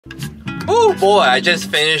Oh boy, I just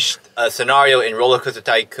finished a scenario in Roller Coaster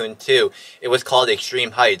Tycoon 2. It was called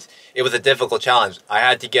Extreme Heights. It was a difficult challenge. I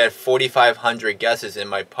had to get 4,500 guesses in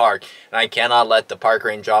my park, and I cannot let the park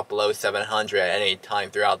rate drop below 700 at any time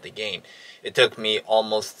throughout the game. It took me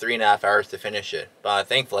almost 3.5 hours to finish it, but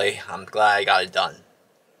thankfully, I'm glad I got it done.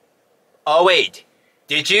 Oh wait,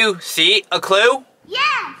 did you see a clue?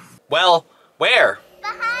 Yes! Well, where?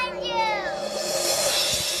 Behind you!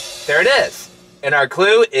 There it is. And our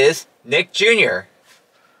clue is Nick Jr.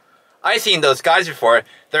 I've seen those guys before.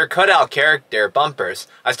 They're cutout character bumpers.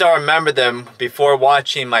 I still remember them before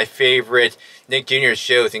watching my favorite Nick Jr.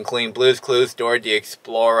 shows, including Blue's Clues, Dora the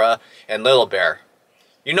Explorer, and Little Bear.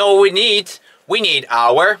 You know what we need? We need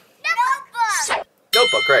our Notebook!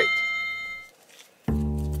 Notebook, great.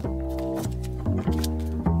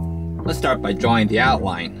 Let's start by drawing the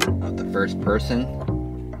outline of the first person.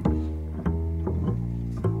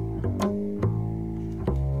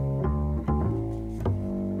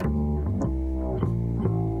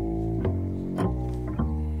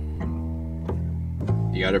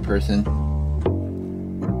 The other person.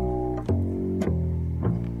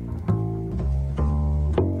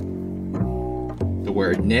 The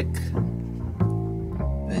word Nick,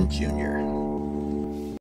 and then Junior.